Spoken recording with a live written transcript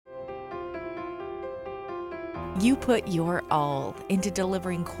You put your all into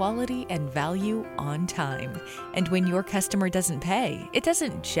delivering quality and value on time. And when your customer doesn't pay, it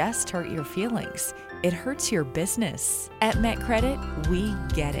doesn't just hurt your feelings. It hurts your business. At MetCredit, we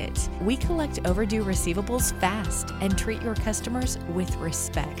get it. We collect overdue receivables fast and treat your customers with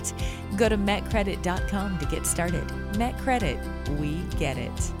respect. Go to metcredit.com to get started. MetCredit, we get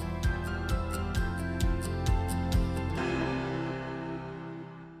it.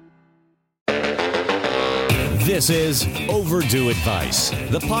 This is Overdue Advice,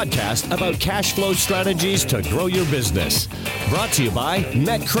 the podcast about cash flow strategies to grow your business. Brought to you by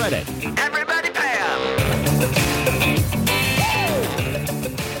MetCredit. Everybody pay up!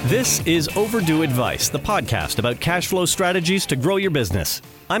 This is Overdue Advice, the podcast about cash flow strategies to grow your business.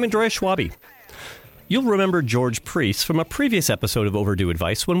 I'm Andrea Schwabi. You'll remember George Priest from a previous episode of Overdue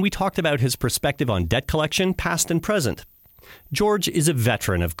Advice when we talked about his perspective on debt collection, past and present. George is a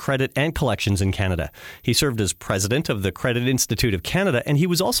veteran of credit and collections in Canada. He served as president of the Credit Institute of Canada, and he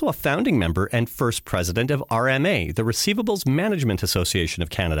was also a founding member and first president of RMA, the Receivables Management Association of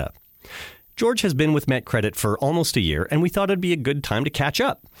Canada. George has been with MetCredit for almost a year, and we thought it'd be a good time to catch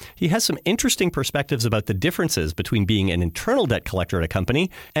up. He has some interesting perspectives about the differences between being an internal debt collector at a company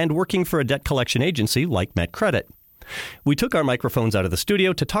and working for a debt collection agency like MetCredit. We took our microphones out of the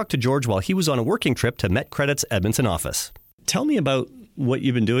studio to talk to George while he was on a working trip to MetCredit's Edmonton office. Tell me about what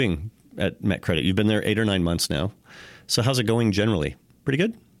you've been doing at MetCredit. You've been there 8 or 9 months now. So how's it going generally? Pretty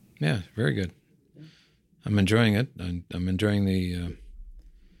good? Yeah, very good. I'm enjoying it. I'm enjoying the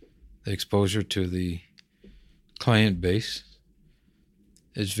exposure to the client base.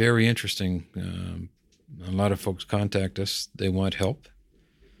 It's very interesting. A lot of folks contact us. They want help.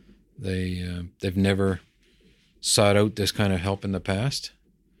 They've never sought out this kind of help in the past.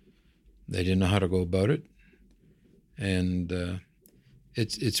 They didn't know how to go about it. And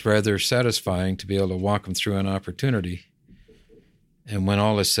it's rather satisfying to be able to walk them through an opportunity. And when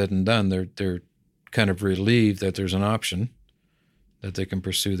all is said and done, they're kind of relieved that there's an option that they can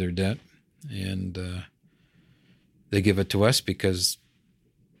pursue their debt. And they give it to us because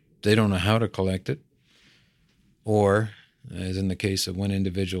they don't know how to collect it. Or, as in the case of one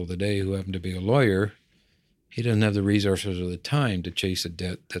individual today who happened to be a lawyer, he doesn't have the resources or the time to chase a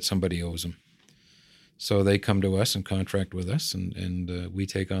debt that somebody owes him. So they come to us and contract with us, and we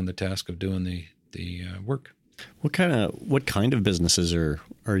take on the task of doing the work. What kind of businesses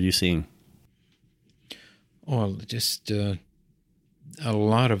are you seeing? Well, just a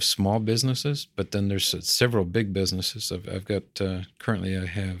lot of small businesses, but then there's several big businesses. I've got currently I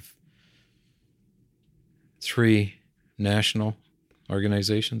have 3 national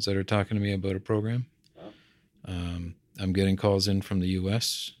organizations that are talking to me about a program. I'm getting calls in from the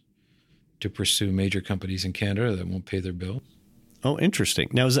U.S. to pursue major companies in Canada that won't pay their bill. Oh, interesting.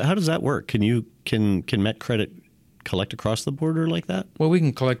 Now, how does that work? Can MetCredit collect across the border like that? Well, we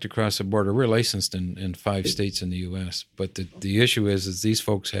can collect across the border. We're licensed in 5 states in the U.S., but the issue is these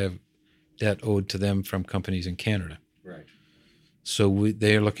folks have debt owed to them from companies in Canada. Right. So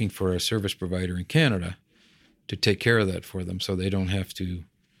they are looking for a service provider in Canada to take care of that for them, so they don't have to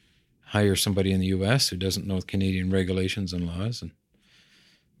hire somebody in the U.S. who doesn't know Canadian regulations and laws. And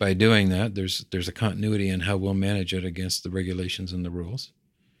by doing that, there's a continuity in how we'll manage it against the regulations and the rules.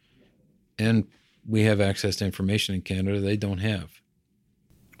 And we have access to information in Canada they don't have.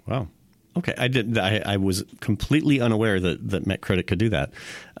 Wow. Okay. I was completely unaware that MetCredit could do that.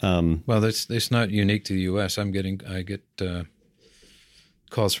 Well, it's not unique to the U.S. I get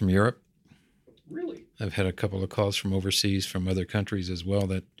calls from Europe. Really? I've had a couple of calls from overseas, from other countries as well,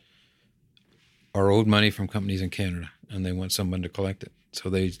 that are owed money from companies in Canada, and they want someone to collect it. So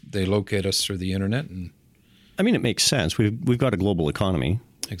they locate us through the internet, and I mean, it makes sense. We've got a global economy.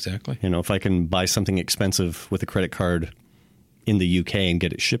 Exactly. You know, if I can buy something expensive with a credit card in the UK and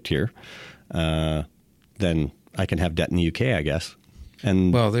get it shipped here, then I can have debt in the UK, I guess.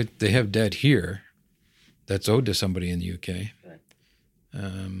 And well, they have debt here that's owed to somebody in the UK,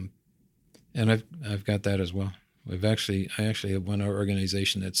 and I've got that as well. I actually have one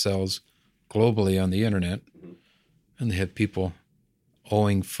organization that sells globally on the internet, and they have people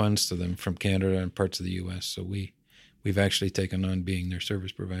owing funds to them from Canada and parts of the U.S. So we've actually taken on being their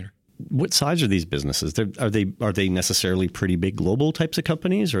service provider. What size are these businesses? Are they necessarily pretty big global types of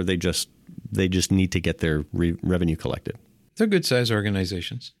companies, or they just need to get their revenue collected? They're good size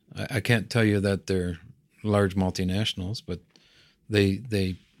organizations. I can't tell you that they're large multinationals, but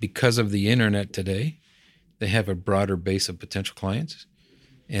they because of the internet today, they have a broader base of potential clients.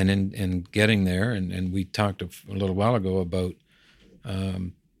 And in getting there, and we talked a little while ago about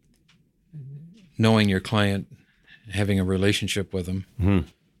knowing your client, having a relationship with them. Mm-hmm.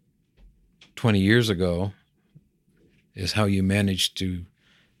 20 years ago, is how you manage to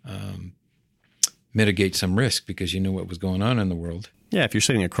mitigate some risk because you knew what was going on in the world. Yeah, if you're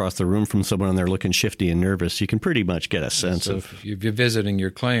sitting across the room from someone and they're looking shifty and nervous, you can pretty much get a sense So of... if you're visiting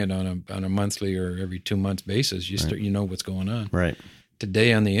your client on a monthly or every 2 months basis, you know what's going on. Right.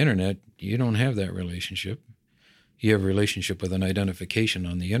 Today on the internet, you don't have that relationship. You have a relationship with an identification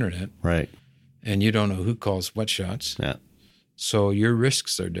on the internet. Right. And you don't know who calls what shots. Yeah. So your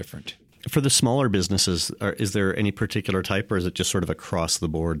risks are different. For the smaller businesses, is there any particular type, or is it just sort of across the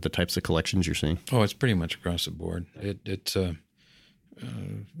board, the types of collections you're seeing? Oh, it's pretty much across the board.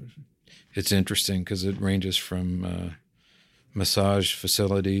 It's interesting because it ranges from massage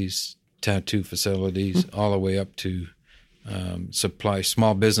facilities, tattoo facilities, all the way up to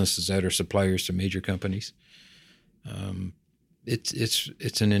small businesses that are suppliers to major companies.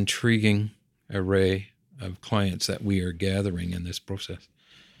 It's an intriguing array of clients that we are gathering in this process.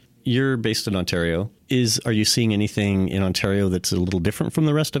 You're based in Ontario. Are you seeing anything in Ontario that's a little different from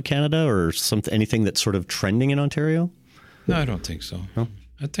the rest of Canada, or anything that's sort of trending in Ontario? No, I don't think so. No?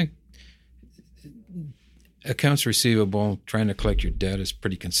 I think accounts receivable, trying to collect your debt is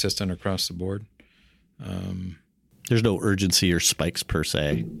pretty consistent across the board. There's no urgency or spikes per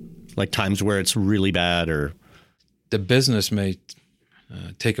se, like times where it's really bad or... The business may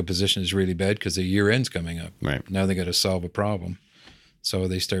take a position that's really bad because the year end's coming up. Right. Now they got to solve a problem. So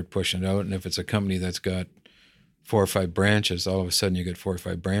they start pushing it out. And if it's a company that's got 4 or 5 branches, all of a sudden you get 4 or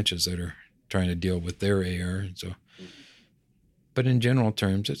 5 branches that are trying to deal with their AR. So, but in general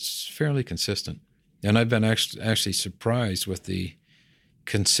terms, it's fairly consistent. And I've been actually surprised with the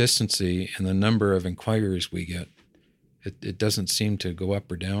consistency and the number of inquiries we get. It doesn't seem to go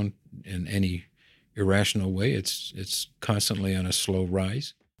up or down in any irrational way. It's constantly on a slow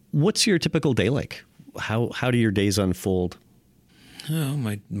rise. What's your typical day like? How do your days unfold? Oh,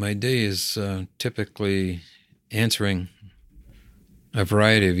 my day is typically answering a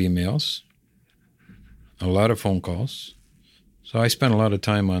variety of emails, a lot of phone calls. So I spend a lot of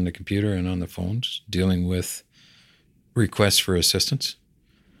time on the computer and on the phones dealing with requests for assistance.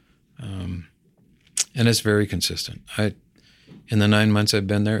 And it's very consistent. In the 9 months I've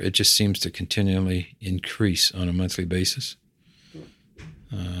been there, it just seems to continually increase on a monthly basis.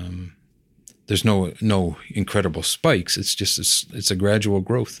 There's no incredible spikes. It's just it's a gradual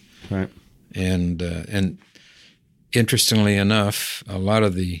growth. Right. And interestingly enough, a lot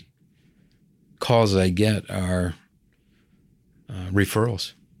of the calls I get are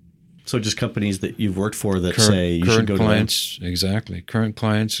referrals. So just companies that you've worked for that say you should go to them? Current clients, exactly. Current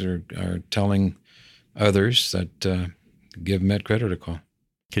clients are telling others that give MetCredit a call.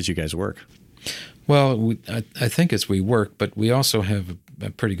 Because you guys work. Well, I think we work, but we also have a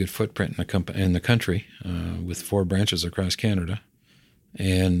pretty good footprint in the country with 4 branches across Canada.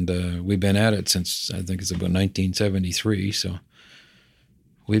 And we've been at it since, I think it's about 1973. So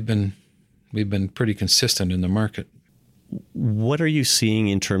we've been pretty consistent in the market. What are you seeing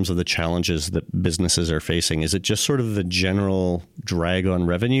in terms of the challenges that businesses are facing? Is it just sort of the general drag on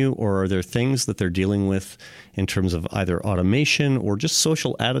revenue, or are there things that they're dealing with in terms of either automation or just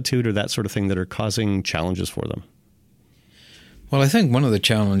social attitude or that sort of thing that are causing challenges for them? Well, I think one of the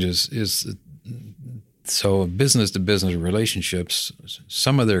challenges is, so business-to-business relationships,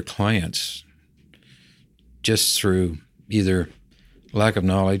 some of their clients, just through either lack of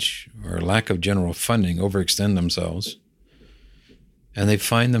knowledge or lack of general funding, overextend themselves. And they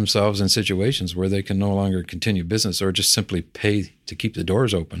find themselves in situations where they can no longer continue business or just simply pay to keep the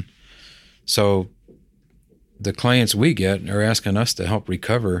doors open. So the clients we get are asking us to help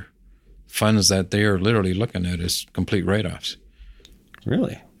recover funds that they are literally looking at as complete write-offs.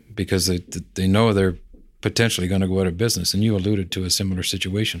 Really? Because they know they're potentially going to go out of business. And you alluded to a similar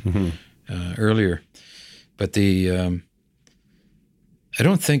situation earlier. But I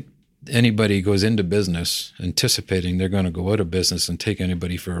don't think anybody goes into business anticipating they're going to go out of business and take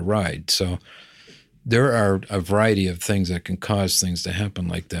anybody for a ride. So there are a variety of things that can cause things to happen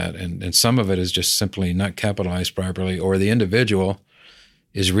like that. And some of it is just simply not capitalized properly, or the individual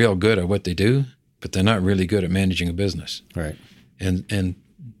is real good at what they do, but they're not really good at managing a business. Right. And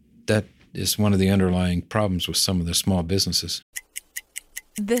that is one of the underlying problems with some of the small businesses.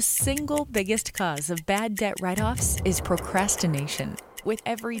 The single biggest cause of bad debt write-offs is procrastination. With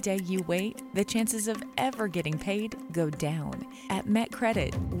every day you wait, the chances of ever getting paid go down. At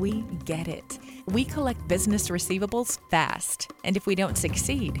MetCredit, we get it. We collect business receivables fast, and if we don't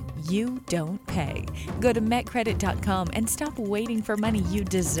succeed, you don't pay. Go to metcredit.com and stop waiting for money you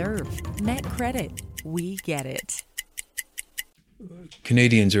deserve. MetCredit, we get it.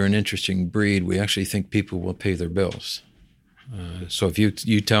 Canadians are an interesting breed. We actually think people will pay their bills. So if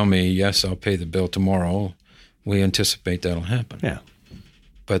you tell me, yes, I'll pay the bill tomorrow, we anticipate that'll happen. Yeah.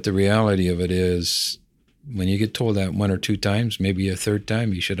 But the reality of it is, when you get told that 1 or 2 times, maybe a third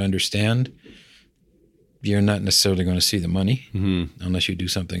time, you should understand you're not necessarily going to see the money unless you do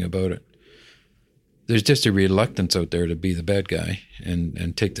something about it. There's just a reluctance out there to be the bad guy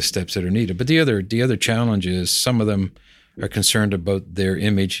and take the steps that are needed. But the other challenge is some of them are concerned about their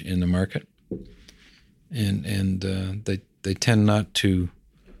image in the market, and they tend not to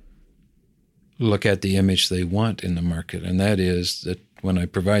look at the image they want in the market, and that is that when I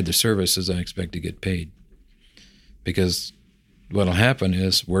provide the services, I expect to get paid. Because what'll happen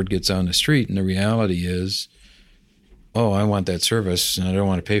is word gets on the street, and the reality is, oh, I want that service and I don't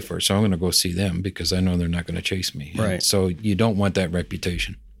want to pay for it, so I'm going to go see them because I know they're not going to chase me. Right. And so you don't want that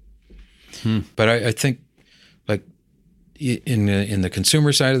reputation. But I think, like in the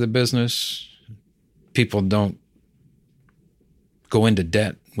consumer side of the business, people don't go into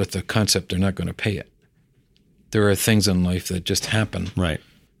debt with the concept they're not going to pay it. There are things in life that just happen. Right.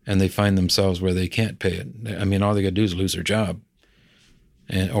 And they find themselves where they can't pay it. I mean, all they got to do is lose their job,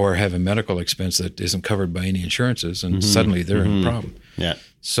 or have a medical expense that isn't covered by any insurances, and suddenly they're in a problem. Yeah.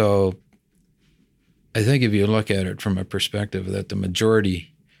 So I think if you look at it from a perspective that the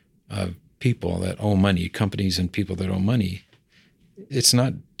majority of people that owe money, companies and people that owe money, it's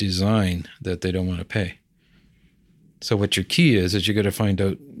not design that they don't want to pay. So what your key is you got to find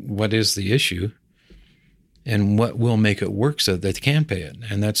out what is the issue and what will make it work so that they can pay it.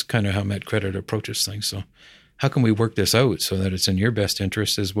 And that's kind of how MetCredit approaches things. So how can we work this out so that it's in your best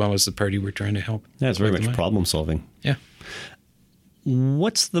interest as well as the party we're trying to help? Yeah, it's very much problem solving. Yeah.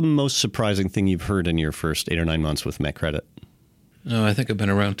 What's the most surprising thing you've heard in your first 8 or 9 months with MetCredit? No, I think I've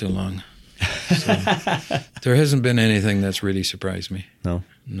been around too long. So there hasn't been anything that's really surprised me. No?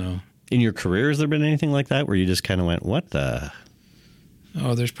 No. In your career, has there been anything like that where you just kind of went, what the?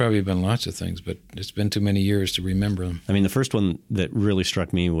 Oh, there's probably been lots of things, but it's been too many years to remember them. I mean, the first one that really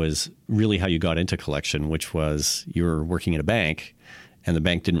struck me was really how you got into collection, which was you were working at a bank, and the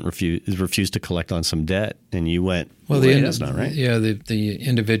bank didn't refused to collect on some debt, and you went, well, that's not right. Yeah, the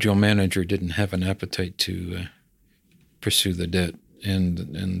individual manager didn't have an appetite to pursue the debt,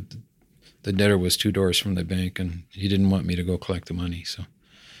 and the debtor was 2 doors from the bank, and he didn't want me to go collect the money. So,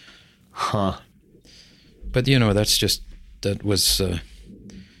 But that was.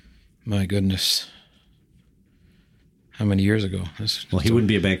 My goodness. How many years ago? He wouldn't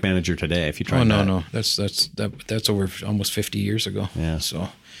be a bank manager today if you tried that. No. That's over almost 50 years ago. Yeah. So,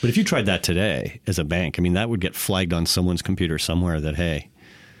 but if you tried that today as a bank, I mean, that would get flagged on someone's computer somewhere that, hey.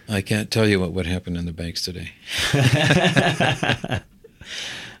 I can't tell you what would happen in the banks today.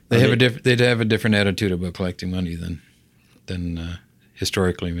 They'd have a different attitude about collecting money than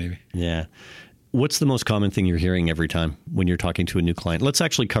historically, maybe. Yeah. What's the most common thing you're hearing every time when you're talking to a new client? Let's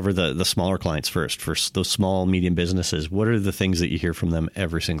actually cover the smaller clients first. For those small, medium businesses, what are the things that you hear from them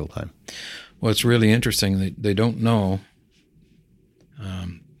every single time? Well, it's really interesting. They don't know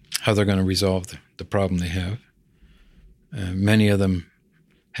how they're going to resolve the problem they have. Many of them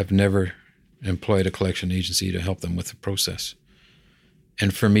have never employed a collection agency to help them with the process.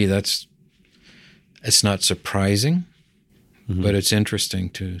 And for me, it's not surprising. But it's interesting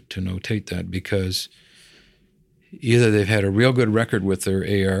to notate that, because either they've had a real good record with their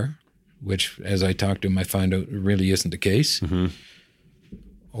AR, which, as I talk to them, I find out really isn't the case,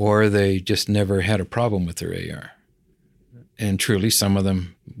 or they just never had a problem with their AR. And truly, some of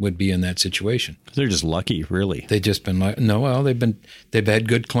them would be in that situation. They're just lucky, really. They've just been they've had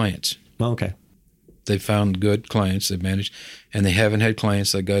good clients. Oh, okay. They found good clients they've managed, and they haven't had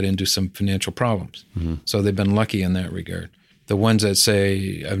clients that got into some financial problems. So they've been lucky in that regard. The ones that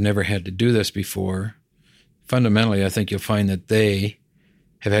say, I've never had to do this before, fundamentally, I think you'll find that they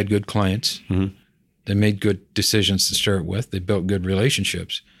have had good clients. They made good decisions to start with. They built good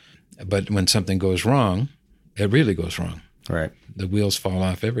relationships. But when something goes wrong, it really goes wrong. Right. The wheels fall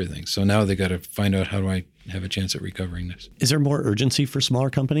off everything. So now they got to find out, how do I have a chance at recovering this? Is there more urgency for smaller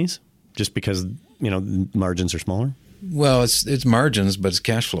companies just because, margins are smaller? Well, it's margins, but it's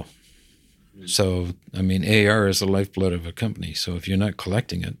cash flow. So, I mean, AR is the lifeblood of a company. So if you're not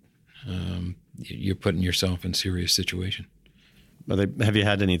collecting it, you're putting yourself in serious situation. Have you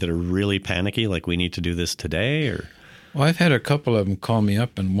had any that are really panicky, like we need to do this today? Or? Well, I've had a couple of them call me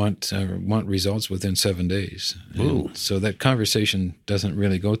up and want results within 7 days. So that conversation doesn't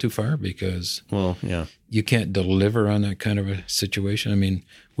really go too far, because you can't deliver on that kind of a situation. I mean,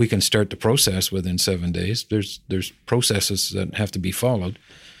 we can start the process within 7 days. There's processes that have to be followed.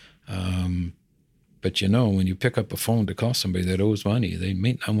 But when you pick up a phone to call somebody that owes money, they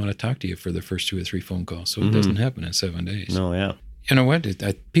may not want to talk to you for the first 2 or 3 phone calls. So it doesn't happen in 7 days. No, yeah. you know what?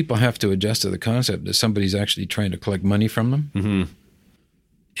 People have to adjust to the concept that somebody's actually trying to collect money from them. Mm-hmm.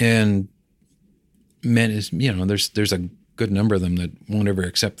 And there's a good number of them that won't ever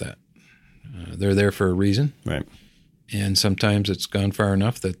accept that. They're there for a reason. Right. And sometimes it's gone far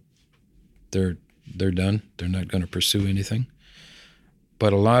enough that they're done. They're not going to pursue anything.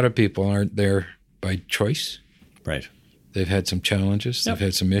 But a lot of people aren't there by choice. Right. They've had some challenges. Yep. They've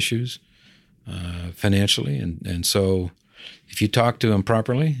had some issues financially. And so if you talk to them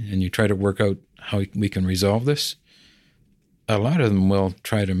properly and you try to work out how we can resolve this, a lot of them will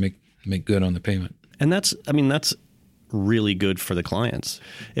try to make good on the payment. And that's really good for the clients.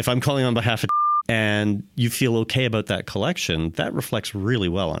 If I'm calling on behalf of and you feel okay about that collection, that reflects really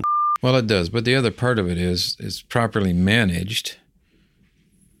well on. Well, it does. But the other part of it is properly managed.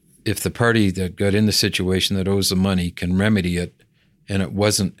 If the party that got in the situation that owes the money can remedy it, and it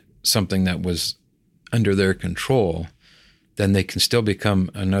wasn't something that was under their control, then they can still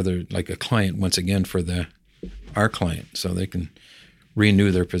become like a client once again for our client, so they can renew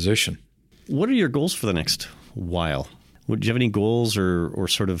their position. What are your goals for the next while? Do you have any goals or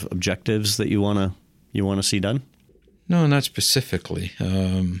sort of objectives that you want to see done? No, not specifically.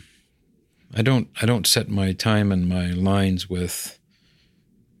 I don't set my time and my lines with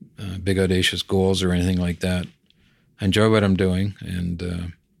big audacious goals or anything like that. I enjoy what I'm doing,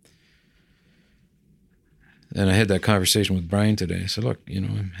 and I had that conversation with Brian today. I said, look,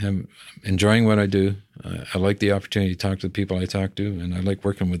 I'm enjoying what I do. I like the opportunity to talk to the people I talk to, and I like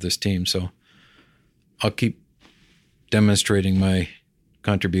working with this team. So I'll keep demonstrating my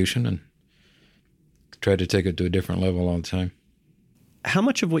contribution and try to take it to a different level all the time. How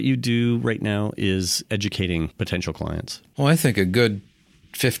much of what you do right now is educating potential clients? Well, I think a good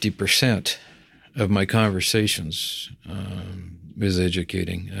 50% of my conversations is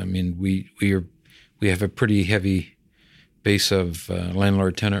educating. I mean, we have a pretty heavy base of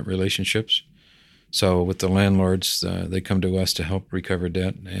landlord-tenant relationships. So with the landlords, they come to us to help recover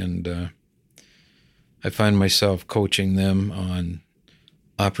debt, and I find myself coaching them on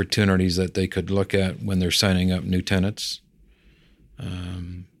opportunities that they could look at when they're signing up new tenants.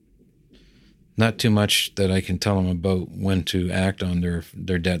 Not too much that I can tell them about when to act on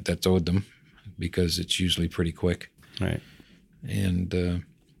their debt that's owed them, because it's usually pretty quick. Right. And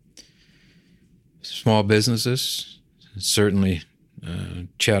small businesses, certainly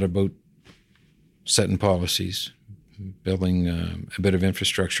chat about setting policies, building a bit of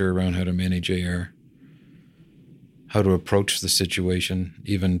infrastructure around how to manage AR, how to approach the situation,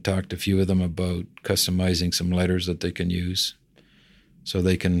 even talk to a few of them about customizing some letters that they can use so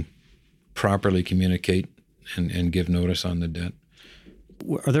they can properly communicate and give notice on the debt.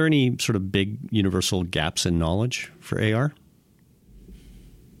 Are there any sort of big universal gaps in knowledge for AR?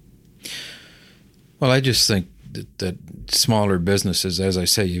 Well, I just think that smaller businesses, as I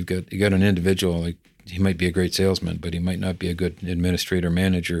say, you got an individual, like he might be a great salesman, but he might not be a good administrator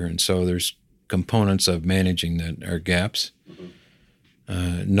manager, and so there's components of managing that are gaps.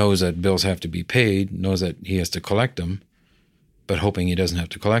 Knows that bills have to be paid, knows that he has to collect them, but hoping he doesn't have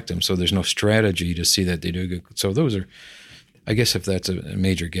to collect them. So there's no strategy to see that they do good. So those are, I guess, if that's a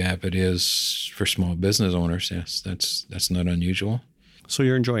major gap, it is for small business owners. Yes, that's not unusual. So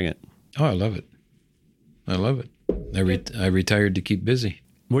you're enjoying it? Oh, I love it. I love it. I retired to keep busy.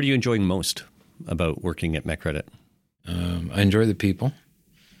 What are you enjoying most about working at MetCredit? I enjoy the people.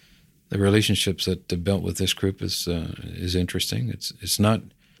 The relationships that are built with this group is interesting. It's not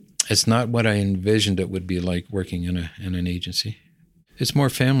what I envisioned it would be like working in an agency. It's more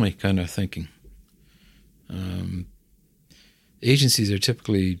family kind of thinking. Agencies are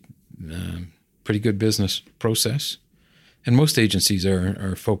typically pretty good business process, and most agencies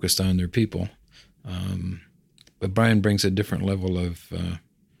are focused on their people. But Brian brings a different level of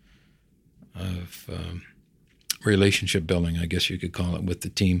relationship building, I guess you could call it, with the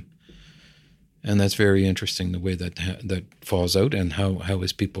team. And that's very interesting, the way that falls out and how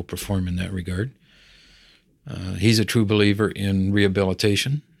his people perform in that regard. He's a true believer in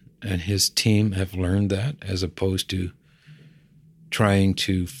rehabilitation, and his team have learned that, as opposed to trying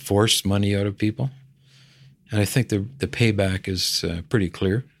to force money out of people. And I think the payback is pretty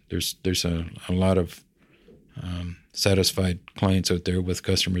clear. There's a lot of satisfied clients out there with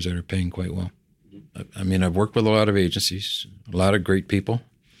customers that are paying quite well. I mean, I've worked with a lot of agencies, a lot of great people.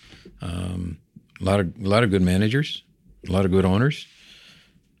 A lot of good managers, a lot of good owners,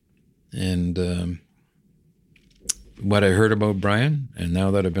 and what I heard about Brian, and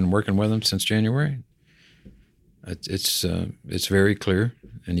now that I've been working with him since January, it's very clear,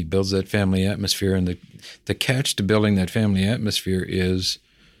 and he builds that family atmosphere. And the catch to building that family atmosphere is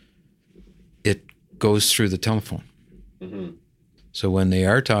it goes through the telephone. Mm-hmm. So when they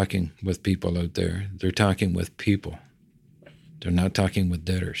are talking with people out there, they're talking with people. They're not talking with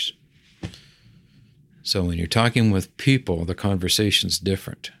debtors. So when you're talking with people, the conversation's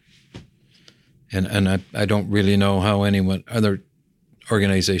different. And I don't really know how other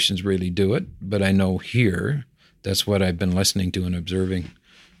organizations really do it, but I know here that's what I've been listening to and observing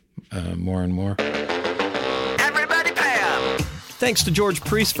more and more. Everybody pay up. Thanks to George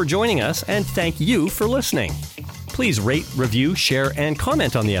Priest for joining us, and thank you for listening. Please rate, review, share, and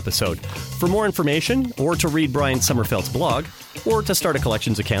comment on the episode. For more information, or to read Brian Sommerfeld's blog, or to start a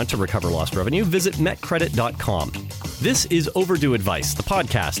collections account to recover lost revenue, visit metcredit.com. This is Overdue Advice, the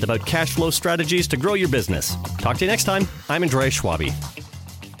podcast about cash flow strategies to grow your business. Talk to you next time. I'm Andreas Schwabi.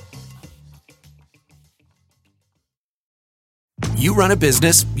 You run a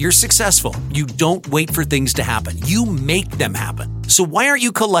business, you're successful. You don't wait for things to happen. You make them happen. So why aren't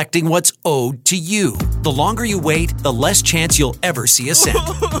you collecting what's owed to you? The longer you wait, the less chance you'll ever see a cent.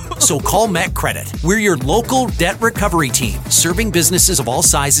 So call MetCredit. We're your local debt recovery team, serving businesses of all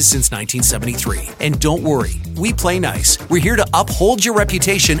sizes since 1973. And don't worry, we play nice. We're here to uphold your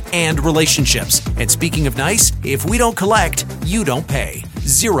reputation and relationships. And speaking of nice, if we don't collect, you don't pay.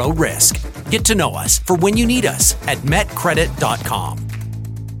 Zero risk. Get to know us for when you need us at metcredit.com.